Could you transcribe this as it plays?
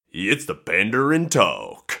It's the Pandarin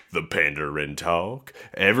Talk. The Pandarin Talk.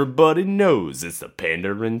 Everybody knows it's the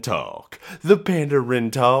Pandarin Talk. The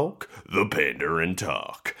Pandarin Talk. The Pandarin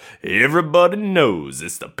Talk. Everybody knows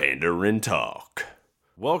it's the Pandarin Talk.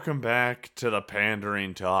 Welcome back to the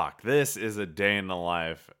Pandering Talk. This is a day in the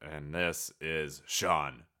life, and this is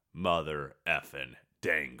Sean Mother Effin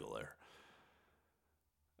Dangler.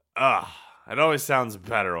 It always sounds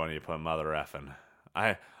better when you put Mother Effin.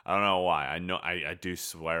 I don't know why. I know I do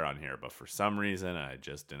swear on here, but for some reason I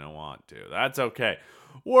just didn't want to. That's okay.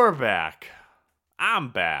 We're back. I'm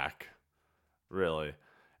back. Really.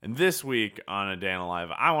 And this week on A Day in the Life,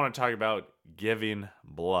 I want to talk about giving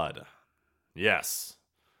blood. Yes.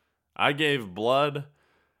 I gave blood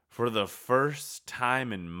for the first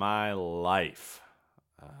time in my life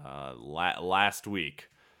last week.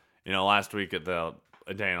 Last week at the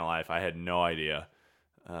A Day in the Life, I had no idea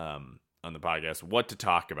on the podcast what to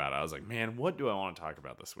talk about. I was like, man, what do I want to talk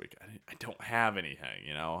about this week? I don't have anything,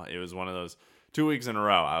 It was one of those 2 weeks in a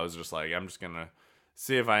row. I was just like, I'm just going to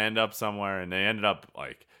see if I end up somewhere. And they ended up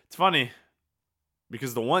like, it's funny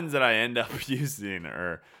because the ones that I end up using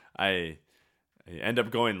or I end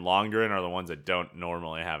up going longer in are the ones that don't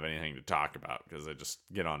normally have anything to talk about because I just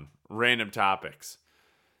get on random topics.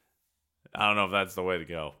 I don't know if that's the way to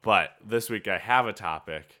go, but this week I have a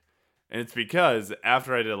topic, and it's because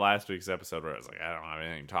after I did last week's episode where I was like, I don't have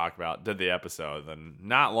anything to talk about, did the episode, then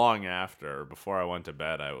not long after, before I went to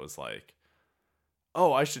bed, I was like,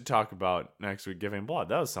 oh, I should talk about next week giving blood.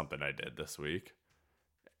 That was something I did this week.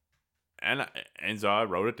 And so I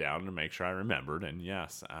wrote it down to make sure I remembered, and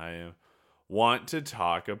yes, I want to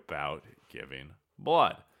talk about giving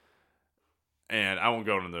blood. And I won't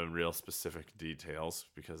go into the real specific details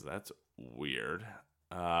because that's weird.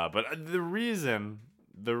 But the reason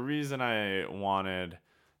I wanted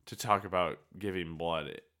to talk about giving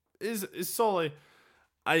blood is solely,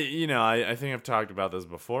 I think I've talked about this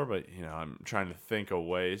before, but I'm trying to think of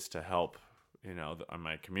ways to help,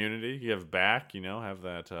 my community give back. Have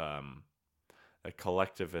that a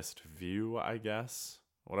collectivist view, I guess.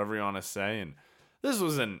 Whatever you want to say. And this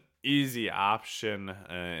was an easy option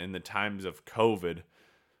in the times of COVID,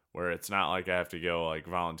 where it's not like I have to go like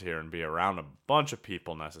volunteer and be around a bunch of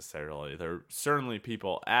people necessarily. There are certainly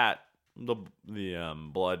people at the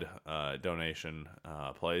blood donation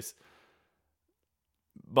place,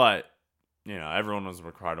 but everyone was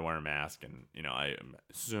required to wear a mask, and I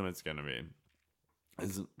assume it's going to be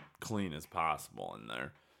as clean as possible in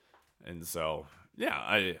there. And so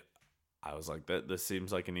I was like, this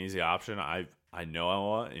seems like an easy option. I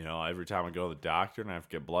know, every time I go to the doctor and I have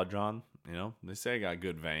to get blood drawn, they say I got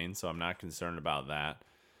good veins, so I'm not concerned about that.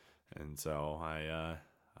 And so I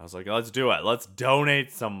was like, let's do it. Let's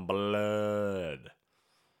donate some blood.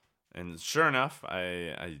 And sure enough,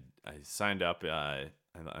 I signed up. I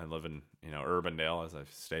live in, Urbandale, as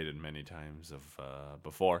I've stated many times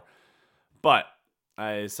before. But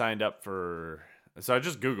I signed up so I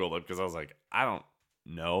just Googled it because I was like, I don't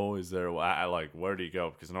know, is there, where do you go?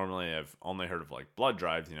 Because normally I've only heard of like blood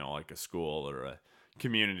drives, like a school or a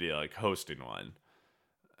community like hosting one.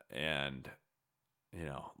 And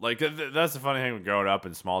that's the funny thing with growing up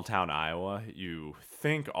in small town Iowa. You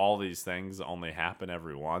think all these things only happen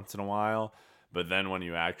every once in a while, but then when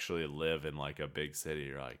you actually live in like a big city,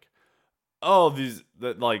 you're like, oh,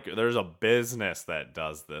 there's a business that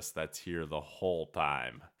does this that's here the whole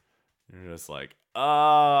time. You're just like,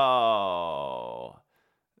 oh,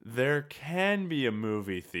 there can be a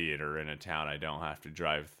movie theater in a town I don't have to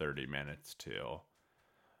drive 30 minutes to.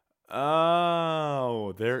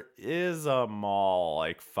 Oh, there is a mall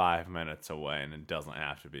like 5 minutes away, and it doesn't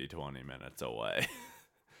have to be 20 minutes away.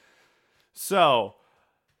 So,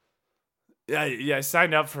 I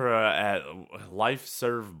signed up for a Life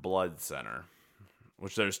Serve Blood Center,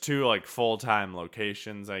 which there's 2 like full-time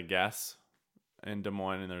locations, I guess, in Des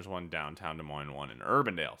Moines, and there's one downtown Des Moines, one in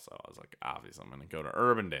Urbandale. So I was like, obviously, I'm going to go to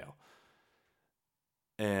Urbandale.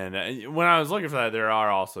 And when I was looking for that, there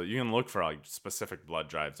are also, you can look for like specific blood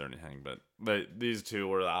drives or anything, but these 2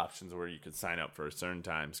 were the options where you could sign up for a certain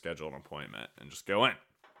time, schedule an appointment, and just go in.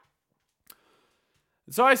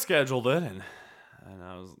 So I scheduled it, and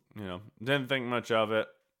I was, didn't think much of it.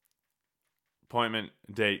 Appointment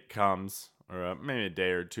date comes, or maybe a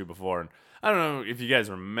day or 2 before, and I don't know if you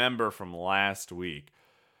guys remember from last week,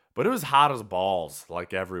 but it was hot as balls,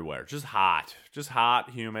 like everywhere. Just hot,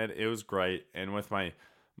 humid. It was great. And with my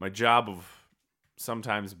job of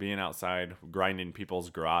sometimes being outside, grinding people's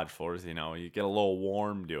garage floors, you get a little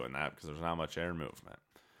warm doing that because there's not much air movement.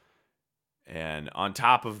 And on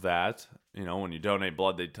top of that, when you donate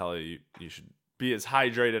blood, they tell you you should be as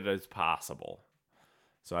hydrated as possible.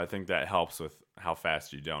 So I think that helps with how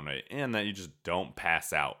fast you donate and that you just don't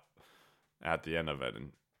pass out at the end of it.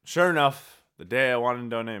 And sure enough, the day I wanted to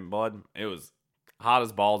donate blood, it was hot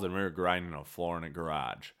as balls and we were grinding a floor in a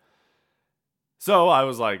garage. So I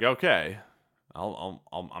was like, okay,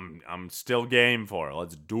 I'm still game for it.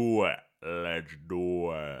 Let's do it. Let's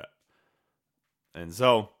do it. And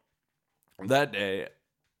so that day,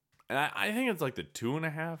 and I think it's like the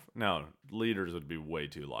 2.5. No, liters would be way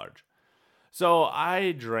too large. So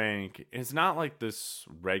I drank. It's not like this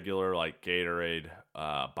regular like Gatorade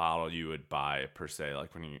bottle you would buy per se.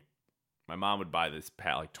 Like my mom would buy this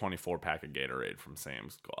 24 pack of Gatorade from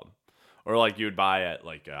Sam's Club, or like you would buy at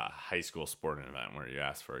like a high school sporting event where you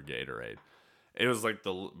ask for a Gatorade. It was like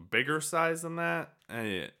the bigger size than that.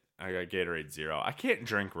 I got Gatorade Zero. I can't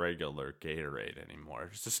drink regular Gatorade anymore.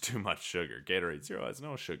 It's just too much sugar. Gatorade Zero has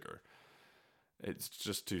no sugar. It's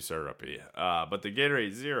just too syrupy. But the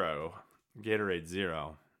Gatorade Zero,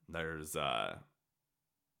 there's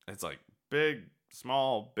it's like big,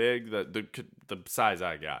 small, big. The size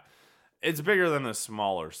I got, it's bigger than the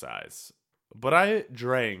smaller size. But I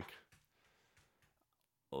drank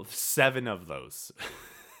 7 of those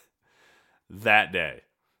that day.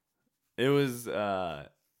 It was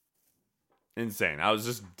insane. I was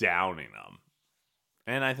just downing them.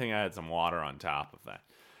 And I think I had some water on top of that.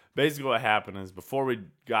 Basically what happened is before we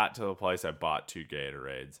got to the place, I bought 2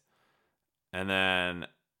 Gatorades. And then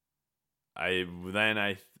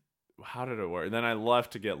how did it work? Then I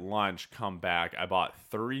left to get lunch, come back. I bought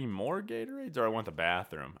 3 more Gatorades, or I went to the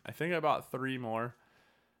bathroom. I think I bought 3 more.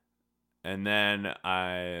 And then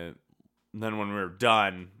when we were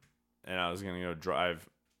done and I was going to go drive,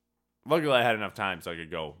 luckily I had enough time so I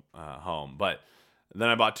could go home. But then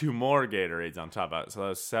I bought 2 more Gatorades on top of it. So that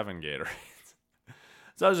was 7 Gatorades.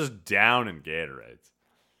 So I was just down in Gatorades.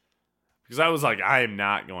 Because I was like, I am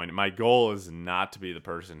not going to. My goal is not to be the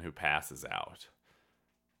person who passes out.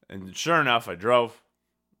 And sure enough, I drove.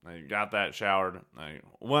 I got that showered. I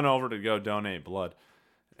went over to go donate blood.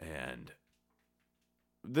 And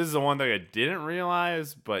this is the one thing I didn't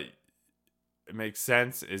realize, but it makes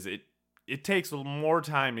sense, is it takes more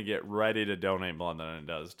time to get ready to donate blood than it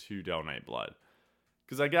does to donate blood.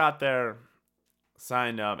 Because I got there,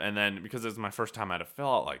 signed up, and then because it was my first time, I had to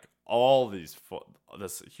fill out like all this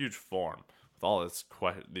huge form with all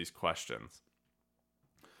these questions.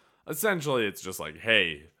 Essentially, it's just like,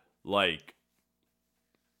 hey, like,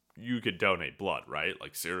 you could donate blood, right?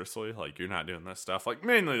 Like, seriously? Like, you're not doing this stuff? Like,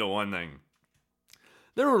 mainly the one thing.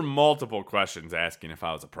 There were multiple questions asking if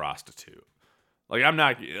I was a prostitute. Like, I'm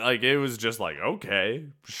not, like, it was just like, okay,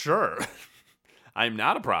 sure. I'm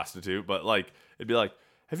not a prostitute, but, like, it'd be like,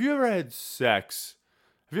 have you ever had sex?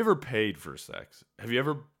 Have you ever paid for sex? Have you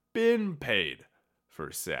ever been paid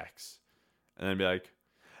for sex? And then be like,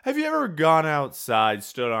 have you ever gone outside,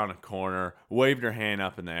 stood on a corner, waved your hand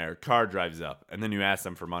up in the air, car drives up, and then you ask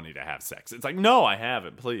them for money to have sex? It's like, no, I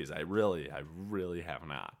haven't, please. I really have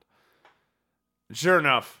not. And sure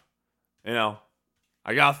enough,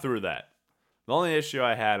 I got through that. The only issue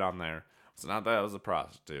I had on there was not that I was a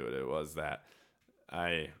prostitute. It was that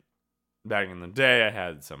back in the day, I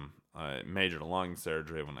had some major lung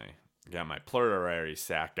surgery when I got my pleural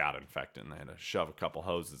sac got infected, and they had to shove a couple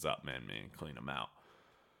hoses up me and clean them out.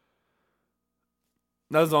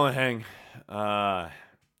 That was the only thing. And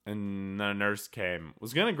then a nurse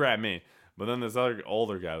was going to grab me, but then this other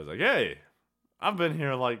older guy was like, hey, I've been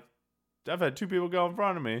here, like, I've had 2 people go in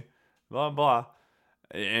front of me, blah, blah,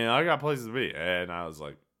 and I got places to be. And I was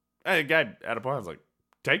like, hey, guy, at a point, I was like,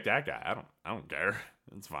 take that guy. I don't care.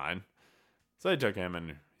 It's fine. So I took him,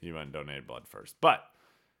 and he went and donated blood first. But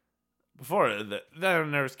before, then a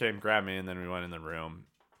nurse came, grabbed me, and then we went in the room,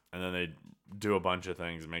 and then they do a bunch of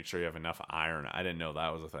things and make sure you have enough iron. I didn't know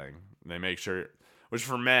that was a thing. They make sure, which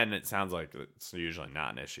for men, it sounds like it's usually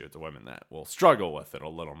not an issue. It's women that will struggle with it a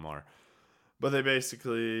little more. But they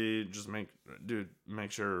basically just make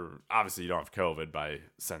sure, obviously you don't have COVID by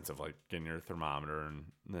sense of like getting your thermometer, and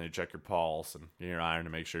then they check your pulse and get your iron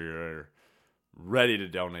to make sure you're ready to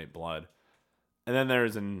donate blood. And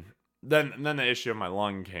then then the issue of my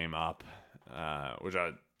lung came up, which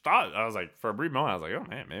I was like, for a brief moment, I was like, oh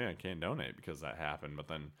man, maybe I can't donate because that happened. But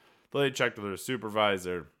then they checked with their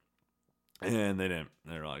supervisor, and they didn't.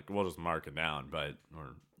 They were like, we'll just mark it down, but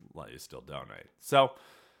or let you still donate. So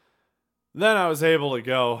then I was able to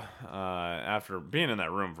go after being in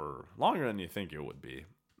that room for longer than you think it would be.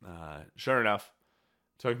 Sure enough,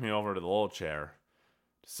 took me over to the little chair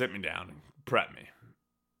to sit me down and prep me.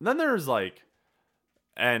 And then there's like,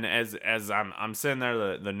 and as I'm sitting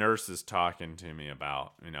there, the nurse is talking to me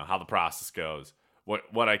about how the process goes,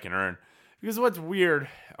 what I can earn. Because what's weird,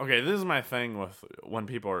 okay, this is my thing with when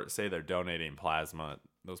people say they're donating plasma,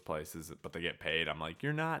 those places, but they get paid. I'm like,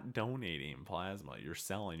 you're not donating plasma, you're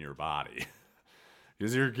selling your body.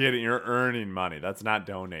 Because you're earning money. That's not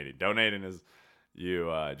donating. Donating is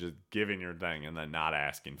you just giving your thing and then not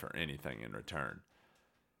asking for anything in return.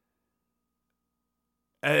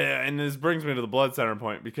 And this brings me to the blood center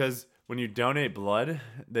point, because when you donate blood,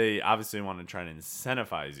 they obviously want to try to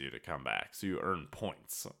incentivize you to come back, so you earn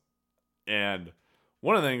points. And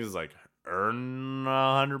one of the things is like, earn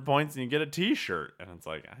 100 points and you get a t-shirt. And it's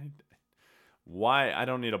like, why? I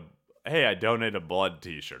don't need hey, I donate a blood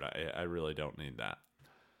t-shirt. I really don't need that.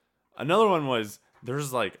 Another one was,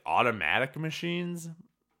 there's like automatic machines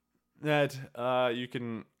that you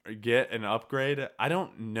can get an upgrade. I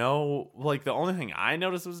don't know. Like, the only thing I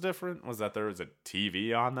noticed was different was that there was a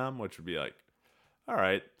TV on them, which would be like, all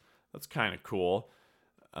right, that's kind of cool.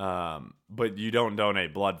 But you don't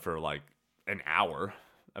donate blood for like an hour.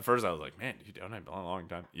 At first I was like, man, you donate blood a long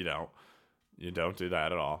time. You don't do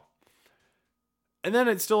that at all. And then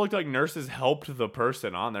it still looked like nurses helped the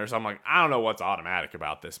person on there. So I'm like, I don't know what's automatic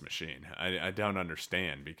about this machine. I don't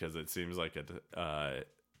understand, because it seems like it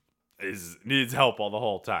needs help all the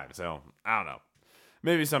whole time. So I don't know.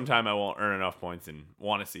 Maybe sometime I won't earn enough points and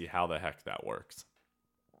want to see how the heck that works.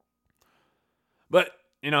 But,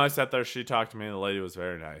 I sat there. She talked to me. The lady was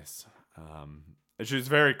very nice. And she was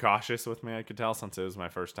very cautious with me, I could tell, since it was my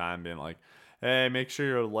first time, being like, hey, make sure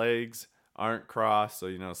your legs aren't crossed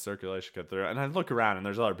so, circulation get through. And I look around and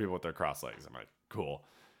there's other people with their crossed legs. I'm like, cool.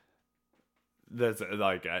 That's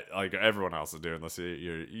like everyone else is doing this.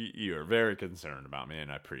 You're very concerned about me,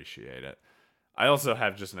 and I appreciate it. I also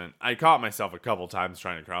have I caught myself a couple times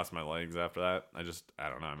trying to cross my legs after that. I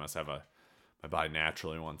don't know. I must have my body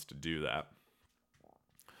naturally wants to do that.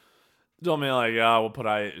 Told me like,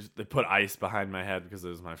 they put ice behind my head because it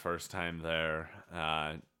was my first time there.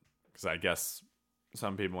 Because I guess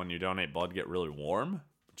some people, when you donate blood, get really warm,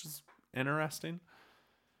 which is interesting.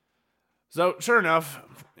 So sure enough,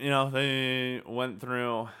 they went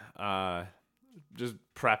through, just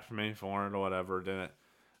prepped me for it or whatever, did it,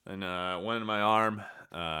 and went in my arm,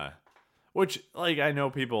 which, like, I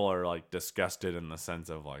know people are like disgusted in the sense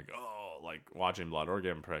of like, oh, like watching blood or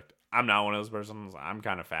getting pricked. I'm not one of those persons. I'm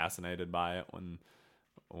kind of fascinated by it when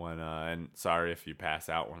and sorry if you pass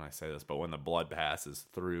out when I say this, but when the blood passes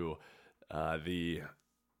through the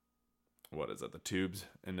tubes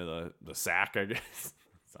into the sac, I guess.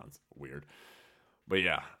 Sounds weird. But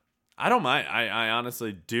yeah, I don't mind. I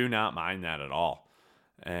honestly do not mind that at all.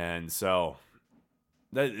 And so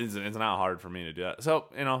it's not hard for me to do that. So,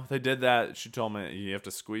 they did that. She told me you have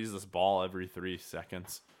to squeeze this ball every 3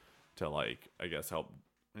 seconds to, like, I guess help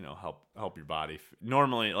your body.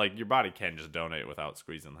 Normally, like, your body can just donate without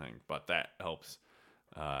squeezing things, but that helps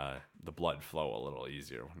the blood flow a little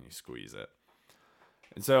easier when you squeeze it.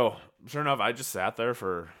 And so, sure enough, I just sat there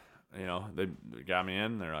for, they got me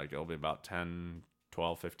in. They're like, it'll be about 10,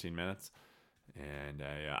 12, 15 minutes. And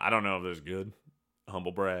I don't know if this is good,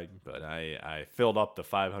 humble brag, but I filled up the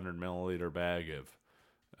 500 milliliter bag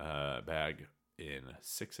in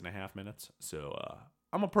 6.5 minutes. So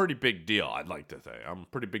I'm a pretty big deal, I'd like to say. I'm a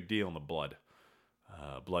pretty big deal in the blood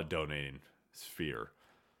donating sphere.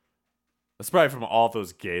 That's probably from all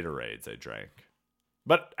those Gatorades I drank.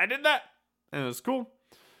 But I did that, and it was cool.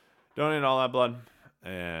 Donated all that blood.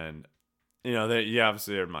 And,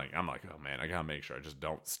 obviously, I'm like, oh man, I gotta make sure I just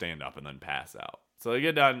don't stand up and then pass out. So they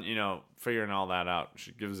get done, figuring all that out.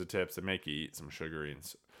 She gives the tips to make you eat some sugary and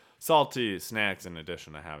salty snacks in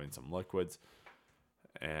addition to having some liquids.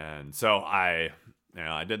 And so I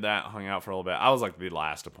did that, hung out for a little bit. I was like the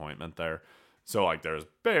last appointment there. So like there was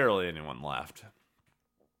barely anyone left.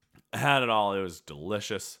 I had it all. It was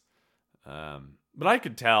delicious. But I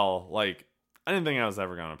could tell, like, I didn't think I was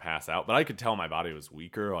ever going to pass out, but I could tell my body was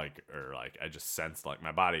weaker, or I just sensed like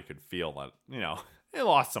my body could feel that, it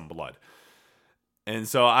lost some blood. And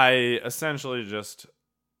so I essentially just,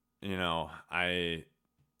 I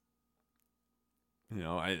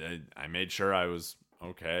made sure I was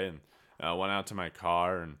okay, and went out to my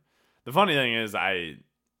car. And the funny thing is,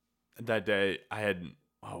 that day I had,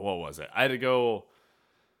 what was it? I didn't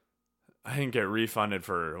get refunded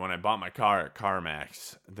for when I bought my car at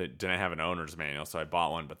CarMax. They didn't have an owner's manual, so I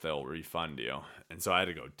bought one, but they'll refund you. And so I had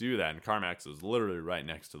to go do that, and CarMax was literally right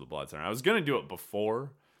next to the blood center. I was going to do it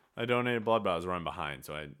before I donated blood, but I was running behind,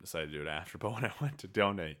 so I decided to do it after. But when I went to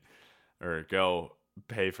donate or go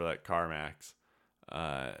pay for that CarMax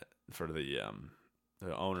for the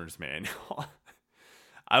owner's manual,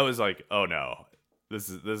 I was like, oh no, this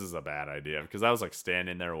is a bad idea, because I was like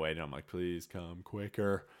standing there waiting. I'm like, please come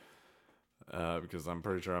quicker. because I'm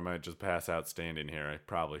pretty sure I might just pass out standing here. I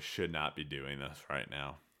probably should not be doing this right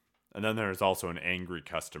now. And then there's also an angry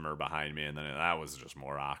customer behind me, and then that was just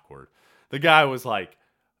more awkward. The guy was like,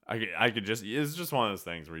 I could just, it's just one of those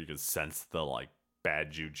things where you could sense the like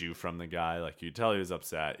bad juju from the guy. Like you tell he was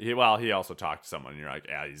upset. He also talked to someone, and you're like,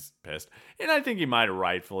 yeah, he's pissed. And I think he might have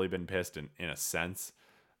rightfully been pissed in a sense,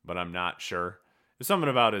 but I'm not sure. There's something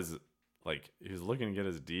about his, like, he was looking to get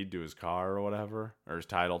his deed to his car or whatever, or his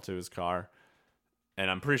title to his car. And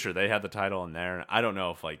I'm pretty sure they had the title in there. I don't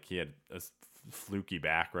know if like he had a fluky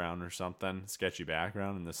background or something, sketchy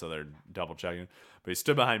background, and so they're double checking. But he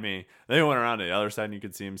stood behind me. They went around to the other side, and you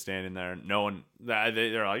could see him standing there. No one,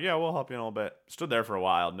 they're like, yeah, we'll help you in a little bit. Stood there for a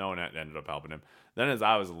while. No one ended up helping him. Then as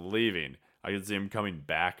I was leaving, I could see him coming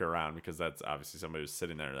back around because that's obviously somebody who's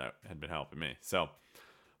sitting there that had been helping me. So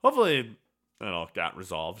hopefully it got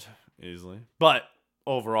resolved easily. But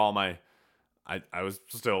overall, I was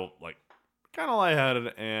still like kind of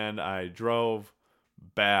lightheaded, and I drove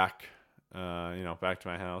back, back to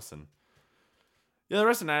my house. And yeah, the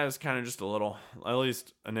rest of the night was kind of just a little, at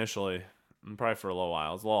least initially, and probably for a little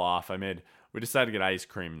while, it was a little off. We decided to get ice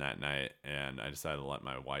cream that night, and I decided to let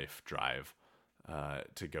my wife drive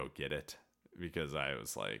to go get it because I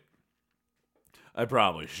was like, I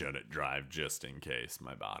probably shouldn't drive just in case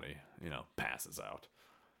my body, passes out.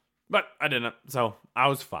 But I didn't, so I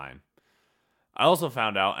was fine. I also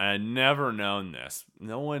found out, and I'd never known this.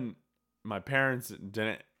 My parents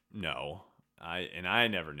didn't know. I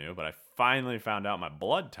never knew, but I finally found out my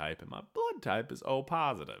blood type, and my blood type is O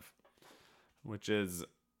positive, which is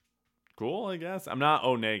cool, I guess. I'm not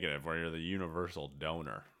O negative, where you're the universal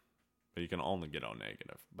donor, but you can only get O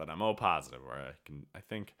negative. But I'm O positive, where I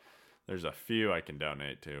think there's a few I can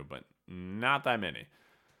donate to, but not that many.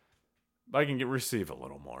 But I can receive a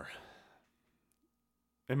little more.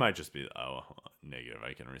 It might just be O negative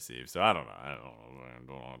I can receive, so I don't know.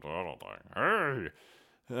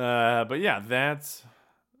 But yeah,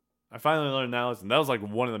 I finally learned that lesson. That was like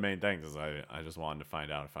one of the main things is I just wanted to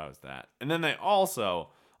find out if I was that. And then they also,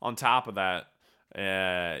 on top of that,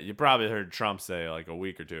 you probably heard Trump say like a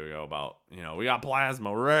week or two ago about, we got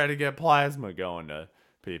plasma, we're ready to get plasma going to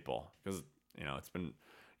people. Because, it's been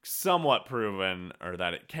somewhat proven, or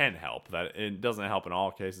that it can help. That it doesn't help in all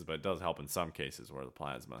cases, but it does help in some cases where the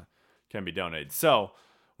plasma can be donated. So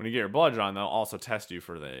when you get your blood drawn, they'll also test you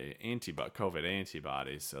for the COVID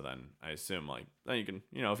antibodies. So then I assume then you can,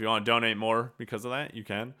 if you want to donate more because of that, you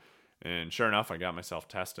can. And sure enough, I got myself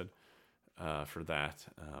tested for that.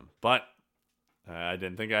 But I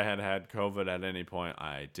didn't think I had COVID at any point.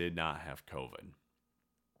 I did not have COVID.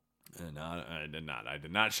 And I did not. I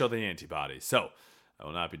did not show the antibodies. So I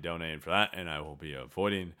will not be donating for that, and I will be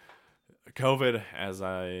avoiding COVID as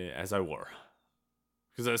I were.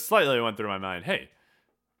 Because it slightly went through my mind, hey,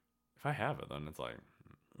 if I have it, then it's like,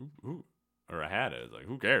 ooh, or I had it, it's like,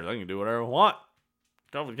 who cares? I can do whatever I want.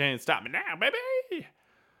 COVID can't stop me now, baby.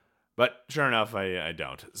 But sure enough, I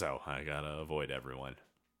don't. So I gotta avoid everyone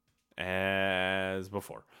as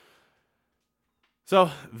before. So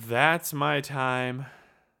that's my time.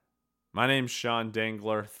 My name's Sean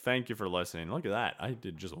Dangler. Thank you for listening. Look at that. I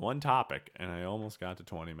did just one topic, and I almost got to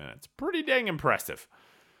 20 minutes. Pretty dang impressive.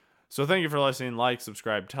 So thank you for listening. Like,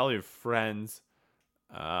 subscribe, tell your friends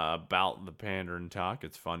about the Pandering Talk.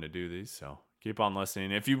 It's fun to do these, so keep on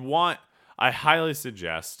listening. If you want, I highly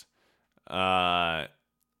suggest, if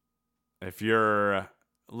you're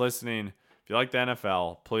listening, if you like the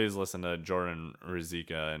NFL, please listen to Jordan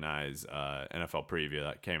Rizika and I's NFL preview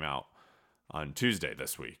that came out on Tuesday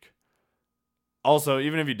this week. Also,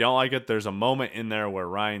 even if you don't like it, there's a moment in there where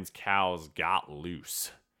Ryan's cows got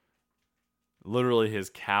loose. Literally, his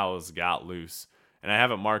cows got loose. And I have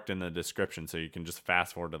it marked in the description, so you can just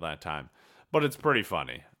fast forward to that time. But it's pretty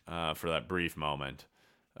funny for that brief moment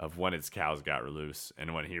of when his cows got loose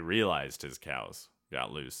and when he realized his cows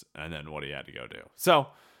got loose and then what he had to go do. So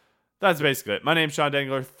that's basically it. My name's Sean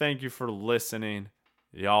Dangler. Thank you for listening.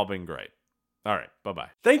 Y'all been great. All right. Bye-bye.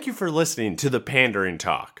 Thank you for listening to the Pandering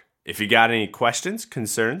Talk. If you got any questions,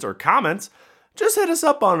 concerns, or comments, just hit us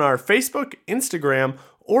up on our Facebook, Instagram,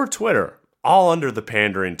 or Twitter, all under the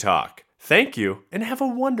Pandering Talk. Thank you, and have a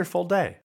wonderful day.